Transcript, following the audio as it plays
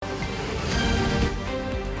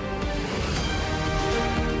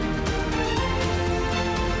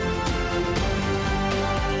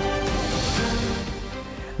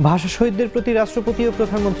ভাষা শহীদদের প্রতি রাষ্ট্রপতি ও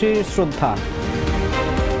প্রধানমন্ত্রীর শ্রদ্ধা।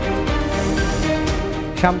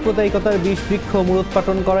 সাম্প্রদায়িকতার বিষ বৃক্ষ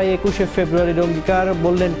মূলোৎপাটন করায় 21শে ফেব্রুয়ারির অঙ্গীকার,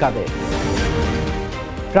 বললেন কাদের।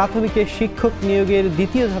 প্রাথমিকে শিক্ষক নিয়োগের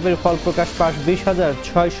দ্বিতীয় ধাপের ফল প্রকাশ, পাস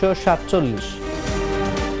 20,647।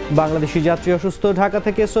 বাংলাদেশি যাত্রী অসুস্থ, ঢাকা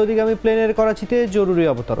থেকে সৌদিগামী প্লেনের করাচিতে জরুরি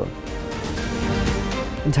অবতরণ।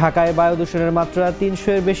 ঢাকায় বায়ু দূষণের মাত্রা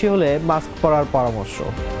 300-এর বেশি হলে মাস্ক পরার পরামর্শ।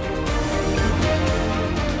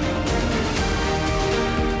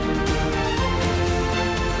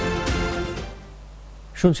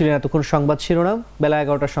 শুনছিলেন এতক্ষণ সংবাদ শিরোনাম। বেলা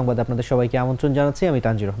 11টার সংবাদ আপনাদের সবাইকে আমন্ত্রণ জানাচ্ছি, আমি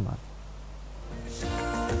তানজির রহমান।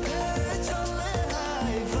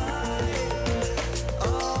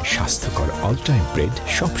 স্বাস্থ্যকর অল টাইম ব্রেড,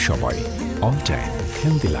 সব সময় অল টাইম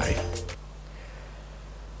হেলদি লাইফ।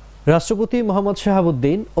 রাষ্ট্রপতি মোহাম্মদ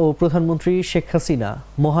শাহাবুদ্দিন ও প্রধানমন্ত্রী শেখ হাসিনা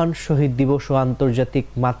মহান শহীদ দিবস ও আন্তর্জাতিক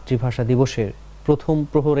মাতৃভাষা দিবসের প্রথম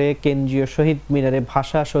প্রহরে কেন্দ্রীয় শহীদ মিনারে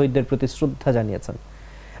ভাষা শহীদদের প্রতি শ্রদ্ধা জানিয়েছেন।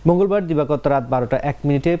 মঙ্গলবার দিবাগত রাত 12টা 1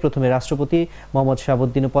 মিনিটে প্রথমে রাষ্ট্রপতি মোহাম্মদ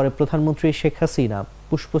শাহাবুদ্দিন ও পরে প্রধানমন্ত্রী শেখ হাসিনা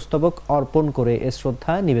পুষ্পস্তবক অর্পণ করে এ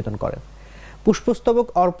শ্রদ্ধা নিবেদন করেন। পুষ্পস্তবক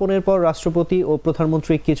অর্পণের পর রাষ্ট্রপতি ও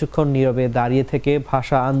প্রধানমন্ত্রী কিছুক্ষণ নীরবে দাঁড়িয়ে থেকে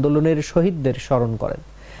ভাষা আন্দোলনের শহীদদের স্মরণ করেন।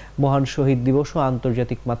 মহান শহীদ দিবস ও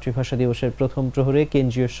আন্তর্জাতিক মাতৃভাষা দিবসের প্রথম প্রহরে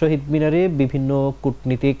কেন্দ্রীয় শহীদ মিনারে বিভিন্ন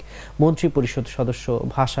কূটনীতিক, মন্ত্রী পরিষদ সদস্য,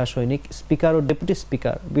 ভাষা সৈনিক, স্পিকার ও ডেপুটি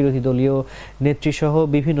স্পিকার, বিরোধী দলীয় নেত্রীসহ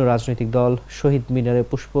বিভিন্ন রাজনৈতিক দল শহীদ মিনারে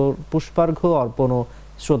পুষ্পার্ঘ্য অর্পণ ও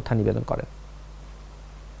শ্রদ্ধা নিবেদন করেন।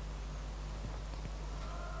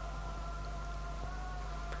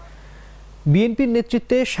 বিএনপির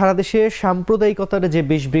নেতৃত্বে সারা দেশে সাম্প্রদায়িকতার যে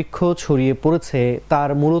বিষবৃক্ষ ছড়িয়ে পড়েছে তার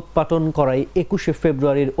মূলোৎপাটন করাই 21শে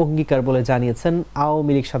ফেব্রুয়ারির অঙ্গীকার বলে জানিয়েছেন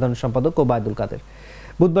আওয়ামী লীগ সাধারণ সম্পাদক ওবায়দুল কাদের।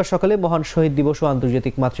 বুধবার সকালে মহান শহীদ দিবস ও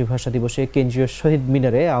আন্তর্জাতিক মাতৃভাষা দিবসে কেন্দ্রীয় শহীদ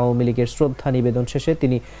মিনারে আওয়ামী লীগের শ্রদ্ধা নিবেদন শেষে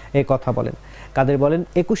তিনি এ কথা বলেন। কাদের বলেন,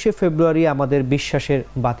 21শে ফেব্রুয়ারি আমাদের বিশ্বাসের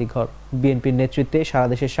বাতিঘর। বিএনপির নেতৃত্বে সারা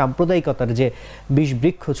দেশে সাম্প্রদায়িকতার যে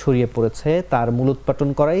বিষবৃক্ষ ছড়িয়ে পড়েছে তার মূলোৎপাটন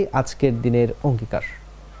করাই আজকের দিনের অঙ্গীকার।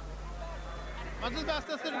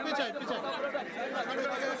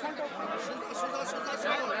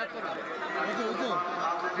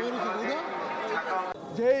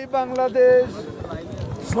 যেই বাংলাদেশ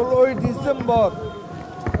 16ই ডিসেম্বর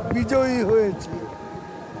বিজয়ী হয়েছে,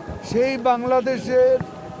 সেই বাংলাদেশের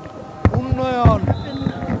উন্নয়ন,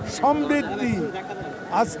 সমৃদ্ধি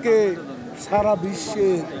আজকে সারা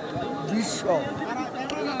বিশ্বের বিষয়।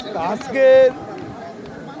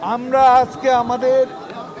 আজকে আমাদের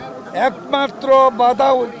একমাত্র বাধা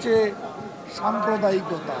হচ্ছে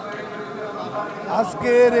সাম্প্রদায়িকতা।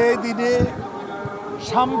 আজকের এই দিনে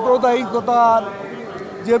সাম্প্রদায়িকতার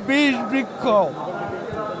যে বিষ বৃক্ষ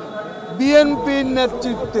বিএনপির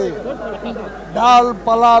নেতৃত্বে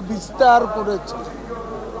ডালপালা বিস্তার করেছে,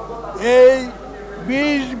 এই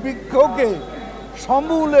বিষ বৃক্ষকে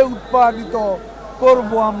সমূলে উৎপাদিত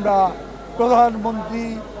করব আমরা প্রধানমন্ত্রী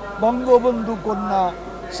বঙ্গবন্ধু কন্যা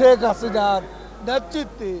শেখ হাসিনার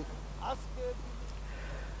নেতৃত্বে।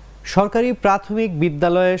 সরকারি প্রাথমিক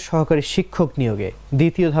বিদ্যালয়ে সহকারী শিক্ষক নিয়োগে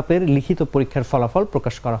দ্বিতীয় ধাপের লিখিত পরীক্ষার ফলাফল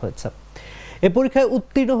প্রকাশ করা হয়েছে। এ পরীক্ষায়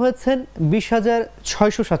উত্তীর্ণ হয়েছেন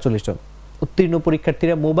 20,647 জন। উত্তীর্ণ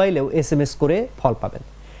পরীক্ষার্থীরা মোবাইলেও SMS করে ফল পাবেন।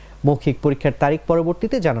 মৌখিক পরীক্ষার তারিখ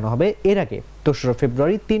পরবর্তীতে জানানো হবে। এর আগে 2রা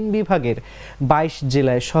ফেব্রুয়ারি 3 বিভাগের 22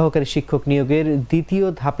 জেলায় সহকারী শিক্ষক নিয়োগের দ্বিতীয়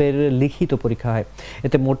ধাপের লিখিত পরীক্ষা হয়।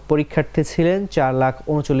 এতে মোট পরীক্ষার্থী ছিলেন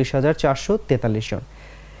 4,39,443 জন।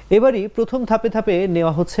 এবারই প্রথম ধাপে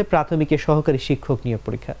নেওয়া হচ্ছে প্রাথমিকে সহকারী শিক্ষক নিয়োগ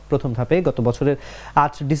পরীক্ষা। প্রথম ধাপে গত বছরের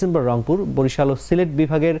 8 ডিসেম্বর রংপুর, বরিশাল ও সিলেট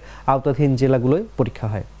বিভাগের আওতাধীন জেলাগুলোয় পরীক্ষা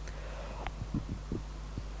হয়।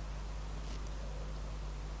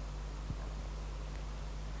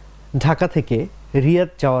 ঢাকা থেকে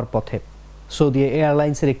রিয়াদ যাওয়ার পথে সৌদি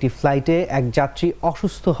এয়ারলাইন্সের একটি ফ্লাইটে এক যাত্রী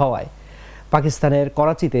অসুস্থ হওয়ায় পাকিস্তানের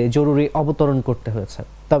করাচিতে জরুরি অবতরণ করতে হয়েছে।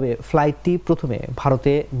 তবে ফ্লাইটটি প্রথমে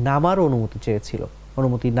ভারতে নামার অনুমতি চেয়েছিল।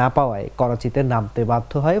 অনুমতি না পাওয়ায় করাচিতে নামতে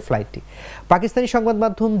বাধ্য হয় ফ্লাইটটি। পাকিস্তানি সংবাদ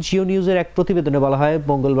মাধ্যম জিও নিউজের এক প্রতিবেদনে বলা হয়,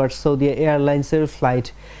 মঙ্গলবার সৌদি এয়ারলাইন্সের ফ্লাইট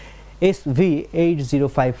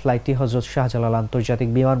SV805 ফ্লাইটটি হজরত শাহজালাল আন্তর্জাতিক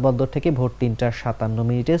বিমানবন্দর থেকে ভোর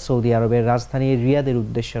 3:57 সৌদি আরবের রাজধানী রিয়াদের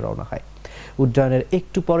উদ্দেশ্যে রওনা হয়। উড্ডয়নের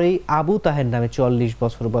একটু পরেই আবু তাহের নামে 40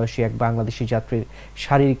 বছর বয়সী এক বাংলাদেশি যাত্রীর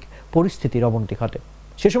শারীরিক পরিস্থিতির অবনতি ঘটে।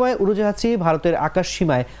 সে সময় উড়োজাহাজটি ভারতের আকাশ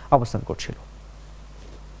সীমায় অবস্থান করছিল।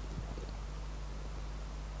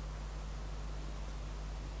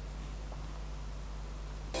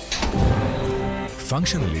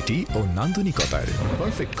 ফাংশনালিটি ও নান্দনিকতার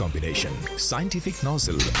পারফেক্ট কম্বিনেশন, সায়েন্টিফিক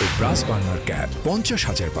নজল ও ব্রাস বার্নার ক্যাপ,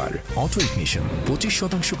 50,000 বার অটো ইগনিশন,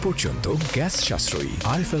 25% পর্যন্ত গ্যাস সাশ্রয়ী,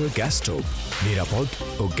 আরএফএল গ্যাস স্টোভ, নিরাপদ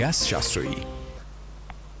ও গ্যাস সাশ্রয়ী।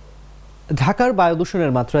 ঢাকার বায়ু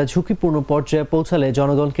দূষণের মাত্রা ঝুঁকিপূর্ণ পর্যায়ে পৌঁছালে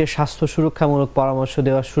জনগণকে স্বাস্থ্য সুরক্ষামূলক পরামর্শ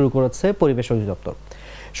দেওয়া শুরু করেছে পরিবেশ অধিদপ্তর।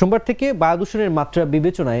 সোমবার থেকে বায়ু দূষণের মাত্রা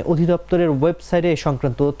বিবেচনায় অধিদপ্তরের ওয়েবসাইটে এ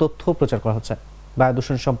সংক্রান্ত তথ্য প্রচার করা হচ্ছে। বায়ু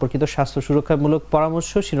দূষণ সম্পর্কিত স্বাস্থ্য সুরক্ষামূলক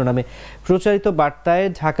পরামর্শ শিরোনামে প্রচারিত বার্তায়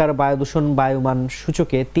ঢাকার বায়ু দূষণ বায়ুমান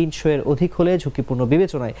সূচকে 300-এর অধিক হলে ঝুঁকিপূর্ণ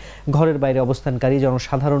বিবেচনায় ঘরের বাইরে অবস্থানকারী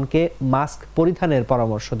জনসাধারণকে মাস্ক পরিধানের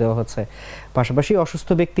পরামর্শ দেওয়া হচ্ছে। পাশাপাশি অসুস্থ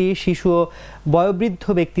ব্যক্তি, শিশু ও বয়োবৃদ্ধ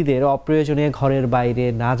ব্যক্তিদের অপ্রয়োজনে ঘরের বাইরে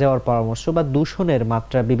না যাওয়ার পরামর্শ বা দূষণের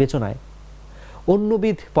মাত্রা বিবেচনায়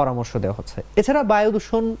অন্যবিধ পরামর্শ দেওয়া হচ্ছে। এছাড়া বায়ু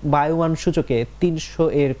দূষণ বায়ুমান সূচকে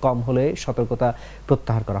 300-এর কম হলে সতর্কতা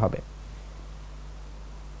প্রত্যাহার করা হবে।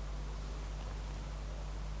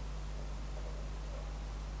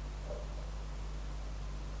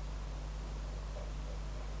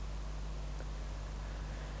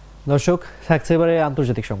 দর্শক, থাকছে এবারে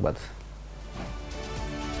আন্তর্জাতিক সংবাদ।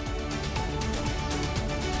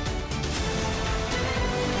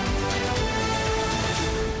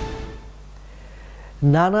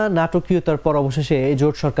 নানা নাটকীয়তার পর অবশেষে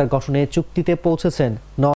জোট সরকার গঠনে চুক্তিতে পৌঁছেছেন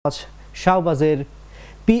নওয়াজ শাহবাজের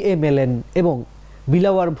পিএমএলএন এবং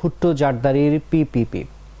বিলাওয়ার ভুট্টো জারদারির পিপিপি।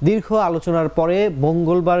 দীর্ঘ আলোচনার পরে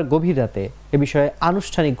মঙ্গলবার গভীর রাতে এ বিষয়ে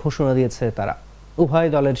আনুষ্ঠানিক ঘোষণা দিয়েছে তারা। উভয়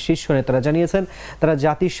দলের শীর্ষ নেতারা জানিয়েছেন তারা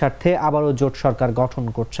জাতির স্বার্থে আবারও জোট সরকার গঠন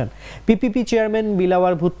করছেন। পিপিপি চেয়ারম্যান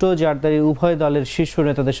বিলাওয়ার ভুট্টো জারদারি উভয় দলের শীর্ষ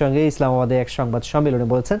নেতাদের সঙ্গে ইসলামাবাদে এক সংবাদ সম্মেলনে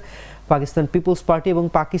বলেছেন, পাকিস্তান পিপলস পার্টি এবং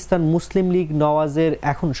পাকিস্তান মুসলিম লীগ নওয়াজের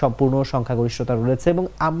এখন সম্পূর্ণ সংখ্যাগরিষ্ঠতা রয়েছে এবং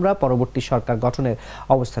আমরা পরবর্তী সরকার গঠনের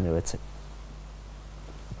অবস্থানে রয়েছে।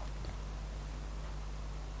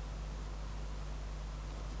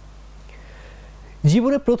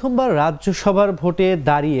 জীবনে প্রথমবার রাজ্যসভার ভোটে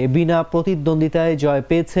দাঁড়িয়ে বিনা প্রতিদ্বন্দ্বিতায় জয়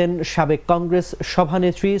পেয়েছেন সাবেক কংগ্রেস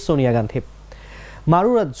সভানেত্রী সোনিয়া গান্ধী।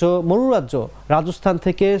 মরু রাজ্য রাজস্থান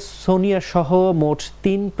থেকে সোনিয়া সহ মোট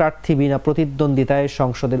 3 প্রার্থী বিনা প্রতিদ্বন্দ্বিতায়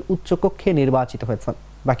সংসদের উচ্চকক্ষে নির্বাচিত হয়েছেন।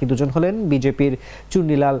 বাকি দুজন হলেন বিজেপির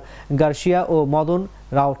চুন্নিলাল গার্সিয়া ও মদন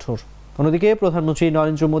রাওঠোর। অন্যদিকে প্রধানমন্ত্রী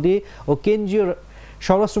নরেন্দ্র মোদী ও কেন্দ্রীয়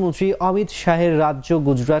স্বরাষ্ট্রমন্ত্রী অমিত শাহের রাজ্য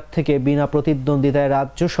গুজরাট থেকে বিনা প্রতিদ্বন্দ্বিতায়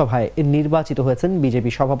রাজ্যসভায় নির্বাচিত হয়েছেন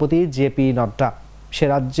বিজেপি সভাপতি জেপি নড্ডা। সে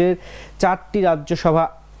রাজ্যের 4টি রাজ্যসভা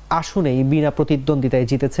আসনেই বিনা প্রতিদ্বন্দ্বিতায়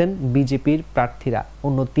জিতেছেন বিজেপির প্রার্থীরা।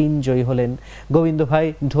 অন্য 3 জয়ী হলেন গোবিন্দ ভাই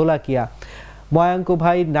ঢোলাকিয়া, ময়াঙ্ক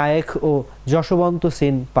ভাই নায়েক ও যশবন্ত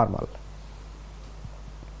সিং পারমাল।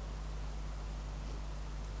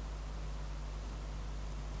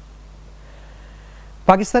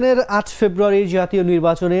 পাকিস্তানের 8 ফেব্রুয়ারির জাতীয়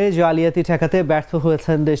নির্বাচনে জালিয়াতি ঠেকাতে ব্যর্থ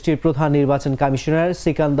হয়েছেন দেশটির প্রধান নির্বাচন কমিশনার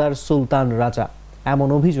সিকান্দার সুলতান রাজা। এমন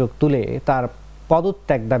অভিযোগ তুলে তার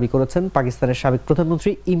পদত্যাগ দাবি করেছেন পাকিস্তানের সাবেক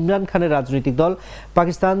প্রধানমন্ত্রী ইমরান খানের রাজনৈতিক দল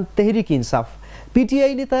পাকিস্তান তেহরিক ইনসাফ।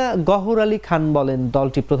 পিটিআই নেতা গহর আলী খান বলেন,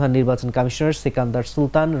 দলটি প্রধান নির্বাচন কমিশনার সিকান্দার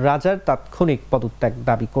সুলতান রাজার তাৎক্ষণিক পদত্যাগ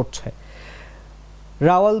দাবি করছে।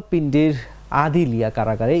 রাওয়ালপিন্ডির আদিলিয়া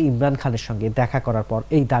কারাগারে ইমরান খানের সঙ্গে দেখা করার পর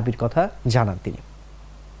এই দাবির কথা জানান তিনি।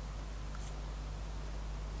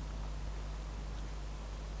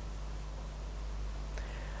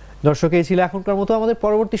 দর্শক, এই ছিল এখনকার মতো আমাদের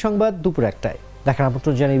পরবর্তী সংবাদ দুপুর 1টায়। দেখার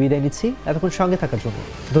আমন্ত্রণ জানিয়ে বিদায় নিচ্ছি। এতক্ষণ সঙ্গে থাকার জন্য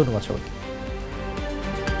ধন্যবাদ সবাইকে।